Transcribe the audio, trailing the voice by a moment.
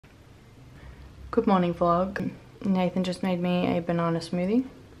Good morning vlog. Nathan just made me a banana smoothie.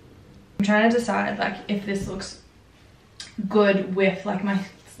 I'm trying to decide like if this looks good with like my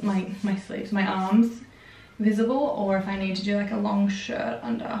sleeves, my arms visible, or if I need to do like a long shirt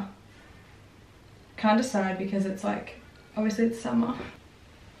under. Can't decide because it's like, obviously it's summer.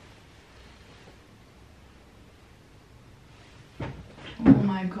 Oh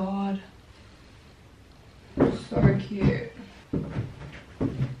my god. So cute.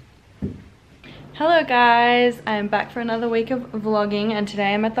 Hello guys, I'm back for another week of vlogging and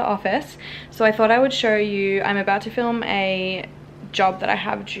today I'm at the office. So I thought I would show you, I'm about to film a job that I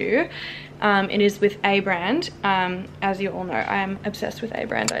have due. It is with A Brand. As you all know, I am obsessed with A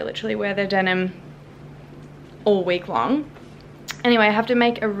Brand. I literally wear their denim all week long. Anyway, I have to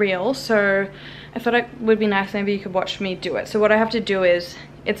make a reel, so I thought it would be nice maybe you could watch me do it. So what I have to do is,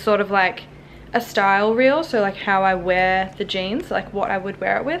 it's sort of like a style reel, so like how I wear the jeans, like what I would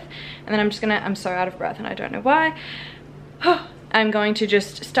wear it with, and then I'm so out of breath and I don't know why. I'm going to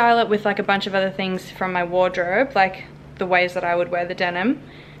just style it with like a bunch of other things from my wardrobe, like the ways that I would wear the denim,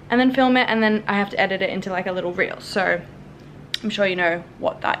 and then film it, and then I have to edit it into like a little reel. So I'm sure you know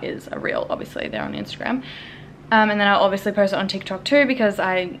what that is, a reel, obviously they're on Instagram. And then I'll obviously post it on TikTok too, because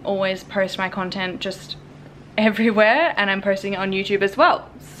I always post my content just everywhere, and I'm posting it on YouTube as well.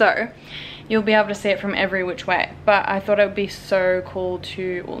 So you'll be able to see it from every which way. But I thought it would be so cool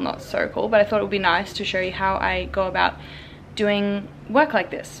to, well, not so cool, but I thought it would be nice to show you how I go about doing work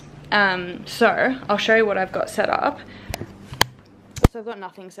like this. So I'll show you what I've got set up. So I've got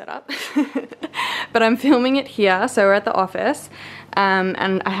nothing set up, but I'm filming it here. So we're at the office,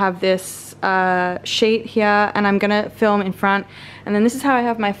 and I have this sheet here, and I'm gonna film in front, and then this is how I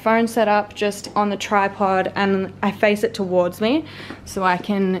have my phone set up, just on the tripod, and I face it towards me so I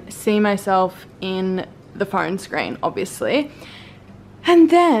can see myself in the phone screen, obviously. And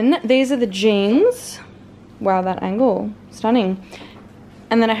then these are the jeans. Wow, that angle, stunning.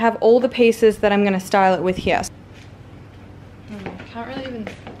 And then I have all the pieces that I'm gonna style it with here. Can't really even,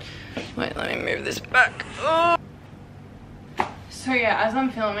 wait, let me move this back. Oh. So yeah, as I'm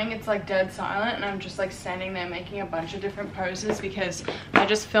filming, it's like dead silent, and I'm just like standing there making a bunch of different poses, because I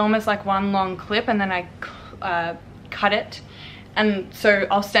just film as like one long clip and then I cut it. And so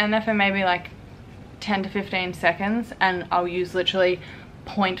I'll stand there for maybe like 10 to 15 seconds, and I'll use literally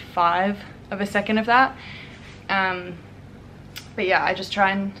 0.5 of a second of that. But yeah, I just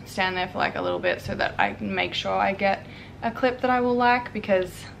try and stand there for like a little bit so that I can make sure I get a clip that I will like,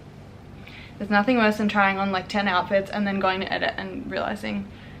 because there's nothing worse than trying on like 10 outfits and then going to edit and realizing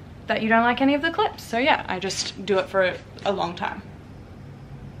that you don't like any of the clips. So yeah, I just do it for a long time.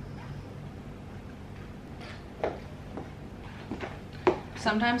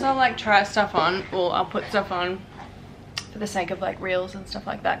 Sometimes I'll like try stuff on, or I'll put stuff on for the sake of like reels and stuff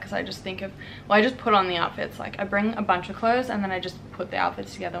like that, because I just think of, well, I just put on the outfits. Like I bring a bunch of clothes and then I just put the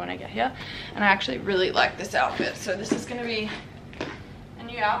outfits together when I get here, and I actually really like this outfit, so this is gonna be a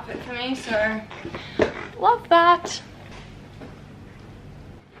new outfit for me, so love that.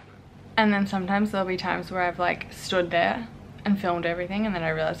 And then sometimes there'll be times where I've like stood there and filmed everything, and then I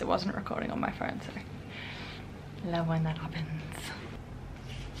realized it wasn't recording on my phone, so love when that happens.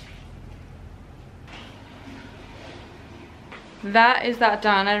 That is that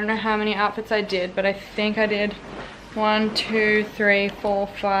done. I don't know how many outfits I did, but I think I did 1, 2, 3, 4,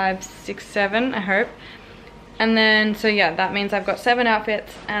 5, 6, 7, I hope. And then, so yeah, that means I've got 7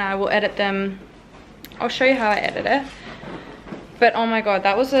 outfits, and I will edit them. I'll show you how I edit it. But oh my god,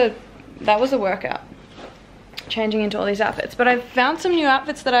 that was a workout, changing into all these outfits. But I've found some new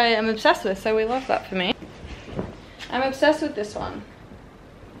outfits that I am obsessed with, so we love that for me. I'm obsessed with this one.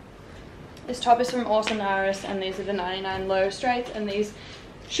 This top is from Awesome Iris, and these are the 99 low straights, and these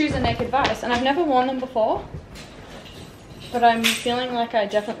shoes are Naked Vice, and I've never worn them before, but I'm feeling like I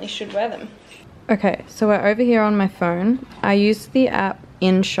definitely should wear them. Okay, so we're over here on my phone. I use the app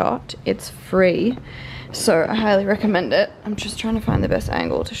InShot. It's free, so I highly recommend it. I'm just trying to find the best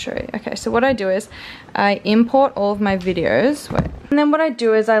angle to show you. Okay, so what I do is I import all of my videos. Wait. And then what I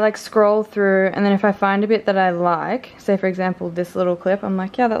do is I like scroll through, and then if I find a bit that I like, say for example this little clip, I'm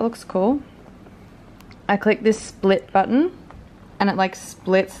like, yeah, that looks cool. I click this split button, and it like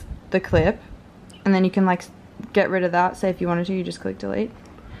splits the clip, and then you can like get rid of that. Say if you wanted to, you just click delete.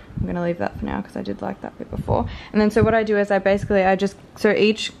 I'm gonna leave that for now because I did like that bit before. And then so what I do is so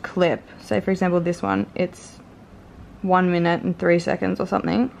each clip, say for example this one, it's 1 minute and 3 seconds or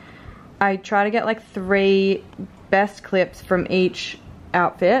something. I try to get like 3 best clips from each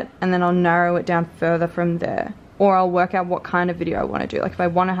outfit, and then I'll narrow it down further from there. Or I'll work out what kind of video I want to do. Like if I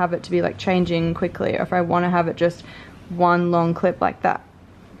want to have it to be like changing quickly, or if I want to have it just one long clip like that.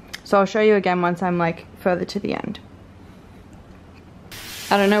 So I'll show you again once I'm like further to the end.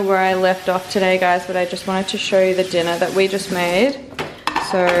 I don't know where I left off today, guys, but I just wanted to show you the dinner that we just made.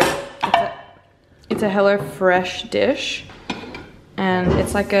 So it's a HelloFresh dish, and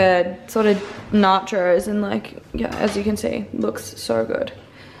it's like a sort of nachos, and like, yeah, as you can see, looks so good.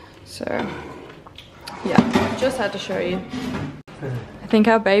 So yeah, just had to show you. I think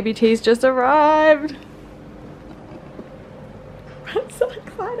our baby teas just arrived. I'm so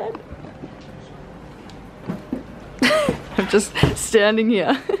excited. I'm just standing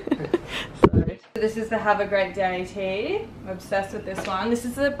here. Sorry. This is the Have a Great Day tea. I'm obsessed with this one. This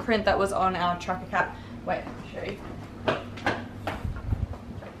is the print that was on our trucker cap. Wait, I'll show you.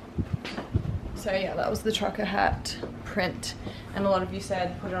 So yeah, that was the trucker hat print. And a lot of you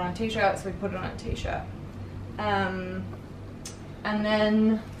said put it on a t-shirt, so we put it on a t-shirt. And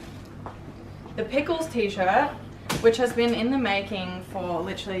then the Pickles t-shirt, which has been in the making for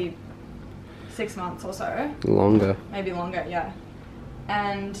literally 6 months or so. Longer. Maybe longer, yeah.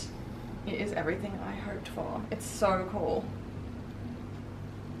 And it is everything I hoped for. It's so cool.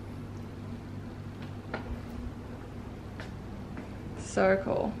 So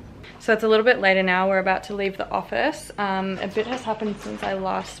cool. So it's a little bit later now. We're about to leave the office. A bit has happened since I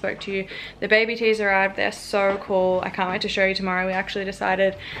last spoke to you. The baby teas arrived. They're so cool. I can't wait to show you tomorrow. We actually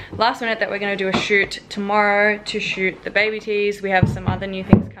decided last minute that we're going to do a shoot tomorrow to shoot the baby teas. We have some other new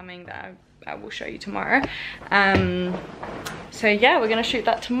things coming that I will show you tomorrow. So yeah, we're going to shoot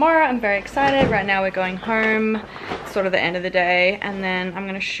that tomorrow. I'm very excited. Right now we're going home, sort of the end of the day, and then I'm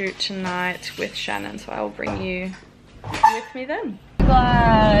going to shoot tonight with Shannon, so I will bring you with me then.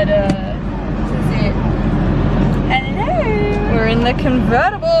 Glad this is it. Hello. We're in the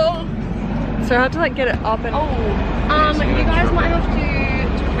convertible. So I had to like get it up and you guys might have to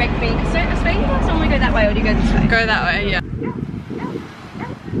direct me. So do you guys normally go that way or do you go this way? Go that way, yeah.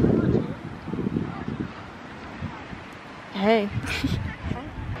 Hey.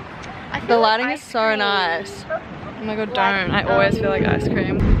 The lighting is so nice. Oh my god, don't. I always feel like ice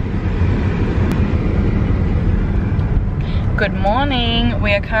cream. Good morning.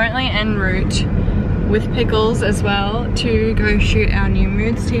 We are currently en route with Pickles as well to go shoot our new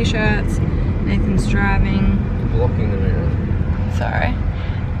Moods t-shirts. Nathan's driving. Blocking the mirror. Sorry.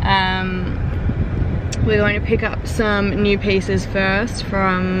 We're going to pick up some new pieces first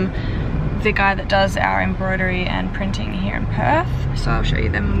from the guy that does our embroidery and printing here in Perth. So I'll show you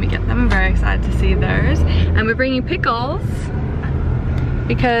them when we get them. I'm very excited to see those. And we're bringing Pickles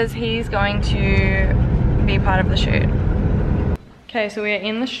because he's going to be part of the shoot. Okay, so we're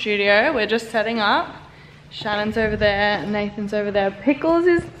in the studio. We're just setting up. Shannon's over there, Nathan's over there. Pickles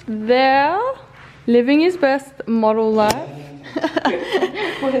is there, living his best model life.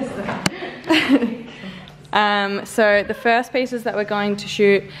 What is that? So the first pieces that we're going to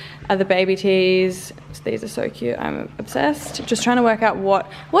shoot are the baby tees. So these are so cute. I'm obsessed. Just trying to work out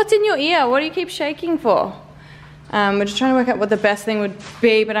what's in your ear. What do you keep shaking for? We're just trying to work out what the best thing would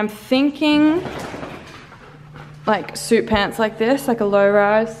be, but I'm thinking like suit pants like this, like a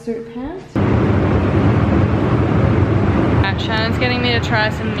low-rise suit pants. Shannon's getting me to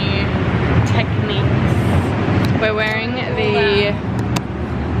try some new techniques. We're wearing the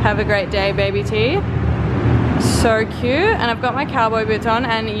Have a Great Day baby tee. So cute. And I've got my cowboy boots on,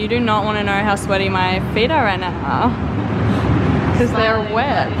 and you do not want to know how sweaty my feet are right now. Because they're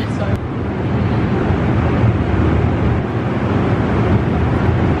wet.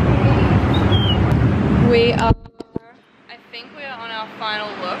 We are, I think we are on our final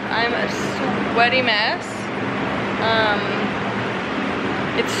look. I'm a sweaty mess.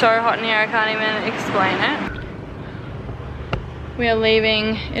 It's so hot in here, I can't even explain it. We are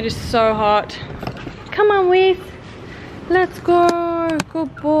leaving. It is so hot. Come on, Whis. Let's go.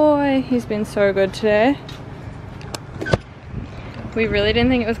 Good boy. He's been so good today. We really didn't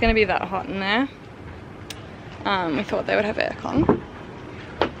think it was going to be that hot in there. We thought they would have aircon,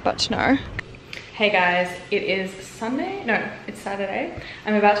 but no. Hey guys, it is Sunday. No, it's Saturday.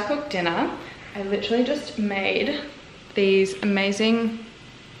 I'm about to cook dinner. I literally just made these amazing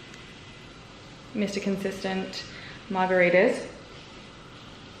Mr. Consistent margaritas.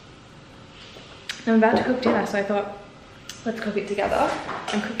 I'm about to cook dinner, so I thought, let's cook it together.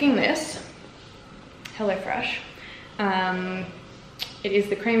 I'm cooking this HelloFresh. It is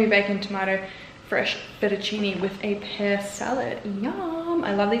the creamy bacon tomato fresh fettuccine with a pear salad. Yum!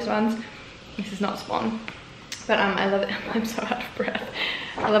 I love these ones. This is not Spawn, but I love it. I'm so out of breath.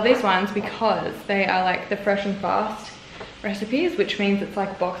 I love these ones because they are like the fresh and fast recipes, which means it's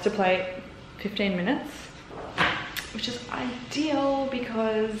like box to plate 15 minutes, which is ideal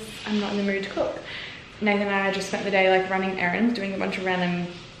because I'm not in the mood to cook. Nathan and I just spent the day like running errands, doing a bunch of random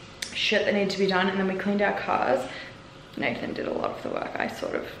shit that needed to be done, and then we cleaned our cars. Nathan did a lot of the work. I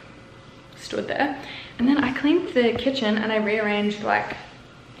sort of stood there. And then I cleaned the kitchen and I rearranged, like,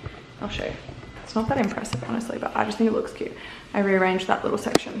 I'll show you. It's not that impressive, honestly, but I just think it looks cute. I rearranged that little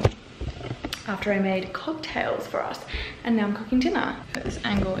section after I made cocktails for us. And now I'm cooking dinner. But this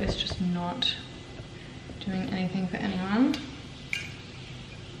angle is just not doing anything for anyone.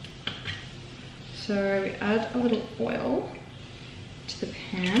 So we add a little oil to the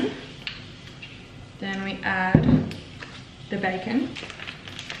pan. Then we add the bacon.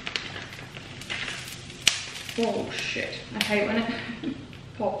 Oh shit, I hate when it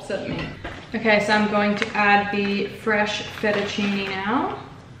pops at me. Okay, so I'm going to add the fresh fettuccine now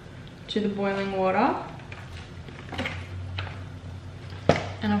to the boiling water.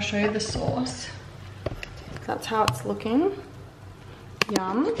 And I'll show you the sauce. That's how it's looking.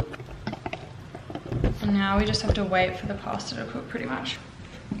 Yum. And now we just have to wait for the pasta to cook pretty much.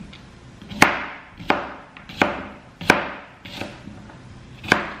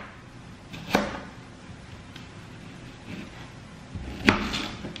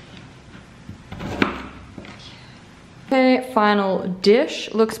 Okay, final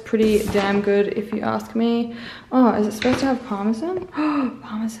dish. Looks pretty damn good if you ask me. Oh, is it supposed to have parmesan? Oh,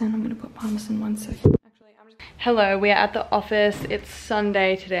 parmesan. I'm gonna put parmesan 1 second. Hello, we are at the office. It's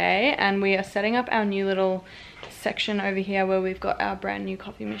Sunday today and we are setting up our new little section over here where we've got our brand new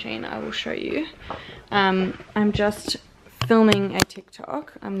coffee machine. I will show you. I'm just filming a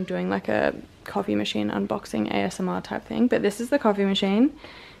TikTok. I'm doing like a coffee machine unboxing ASMR type thing, but this is the coffee machine.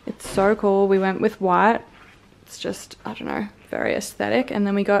 It's so cool. We went with white. It's just, I don't know, very aesthetic. And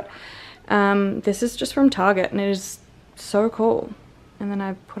then we got, this is just from Target and it is so cool. And then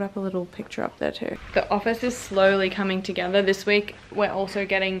I put up a little picture up there too. The office is slowly coming together. This week we're also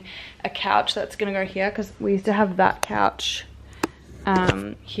getting a couch that's gonna go here because we used to have that couch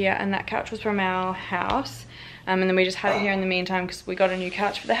here, and that couch was from our house. And then we just had it here in the meantime because we got a new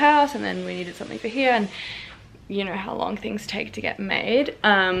couch for the house and then we needed something for here, and you know how long things take to get made.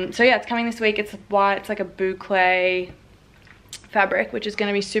 So yeah, it's coming this week. It's white, it's like a boucle fabric, which is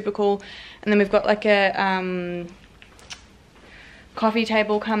gonna be super cool. And then we've got like a coffee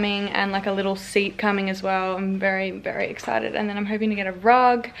table coming and like a little seat coming as well. I'm very, very excited. And then I'm hoping to get a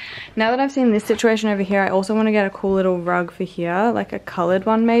rug. Now that I've seen this situation over here, I also want to get a cool little rug for here, like a colored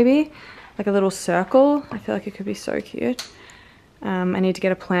one maybe, like a little circle. I feel like it could be so cute. I need to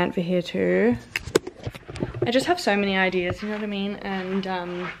get a plant for here too. I just have so many ideas, you know what I mean? And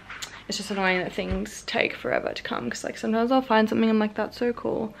it's just annoying that things take forever to come, because like sometimes I'll find something I'm like, that's so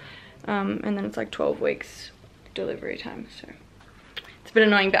cool, and then it's like 12 weeks delivery time, so it's a bit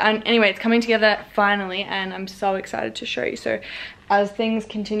annoying. But anyway, it's coming together finally and I'm so excited to show you. So as things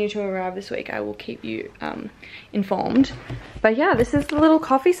continue to arrive this week, I will keep you informed. But yeah, this is the little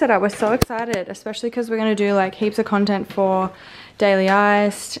coffee setup. We're so excited, especially because we're going to do like heaps of content for Daily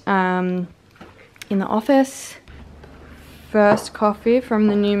Iced in the office. First coffee from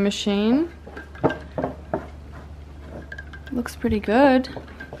the new machine. Looks pretty good.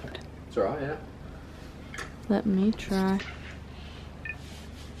 It's alright, yeah. Let me try.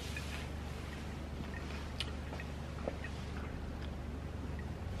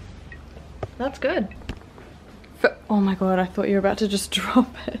 That's good. Oh my god, I thought you were about to just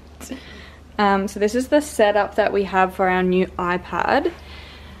drop it. So this is the setup that we have for our new iPad.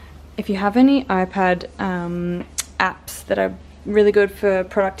 If you have any iPad apps that are really good for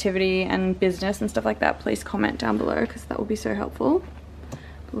productivity and business and stuff like that, please comment down below because that will be so helpful.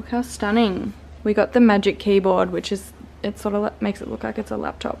 Look how stunning. We got the Magic Keyboard, which is, it sort of makes it look like it's a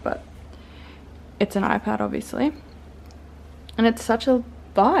laptop, but it's an iPad obviously. And it's such a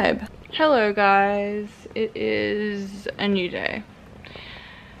vibe. Hello guys, it is a new day.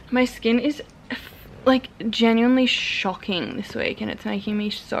 My skin is like genuinely shocking this week and it's making me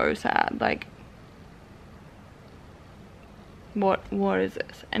so sad. Like, what is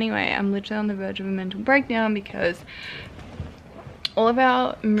this? Anyway, I'm literally on the verge of a mental breakdown because all of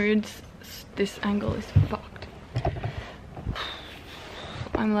our moods, this angle is fucked.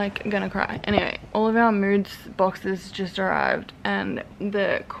 I'm like gonna cry. Anyway, all of our moods boxes just arrived and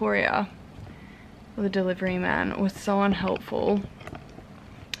the courier, or the delivery man, was so unhelpful.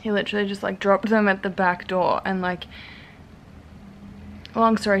 He literally just like dropped them at the back door, and like,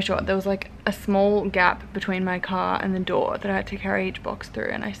 long story short, there was like a small gap between my car and the door that I had to carry each box through,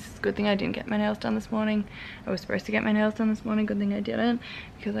 and good thing I didn't get my nails done this morning. I was supposed to get my nails done this morning, good thing I didn't,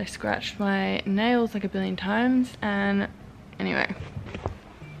 because I scratched my nails like a billion times. And anyway,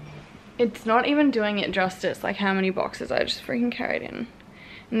 it's not even doing it justice, like how many boxes I just freaking carried in.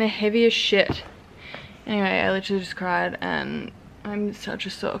 And they're heavy as shit. Anyway, I literally just cried and I'm such a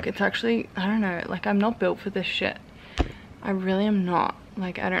sook. It's actually, I don't know, like I'm not built for this shit. I really am not.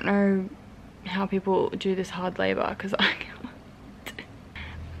 Like I don't know how people do this hard labor because I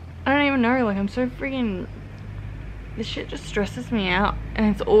don't even know. Like I'm so freaking, this shit just stresses me out, and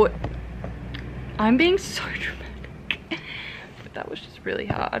it's all, I'm being so dramatic, but that was just really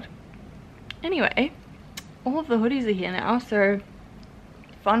hard. Anyway, all of the hoodies are here now, so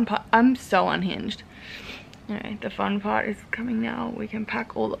fun part, I'm so unhinged. Anyway, the fun part is coming now. We can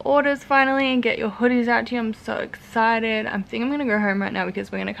pack all the orders finally and get your hoodies out to you. I'm so excited. I think I'm gonna go home right now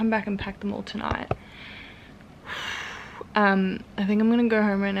because we're gonna come back and pack them all tonight. I think I'm gonna go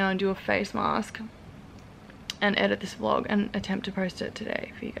home right now and do a face mask and edit this vlog and attempt to post it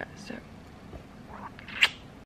today for you guys. So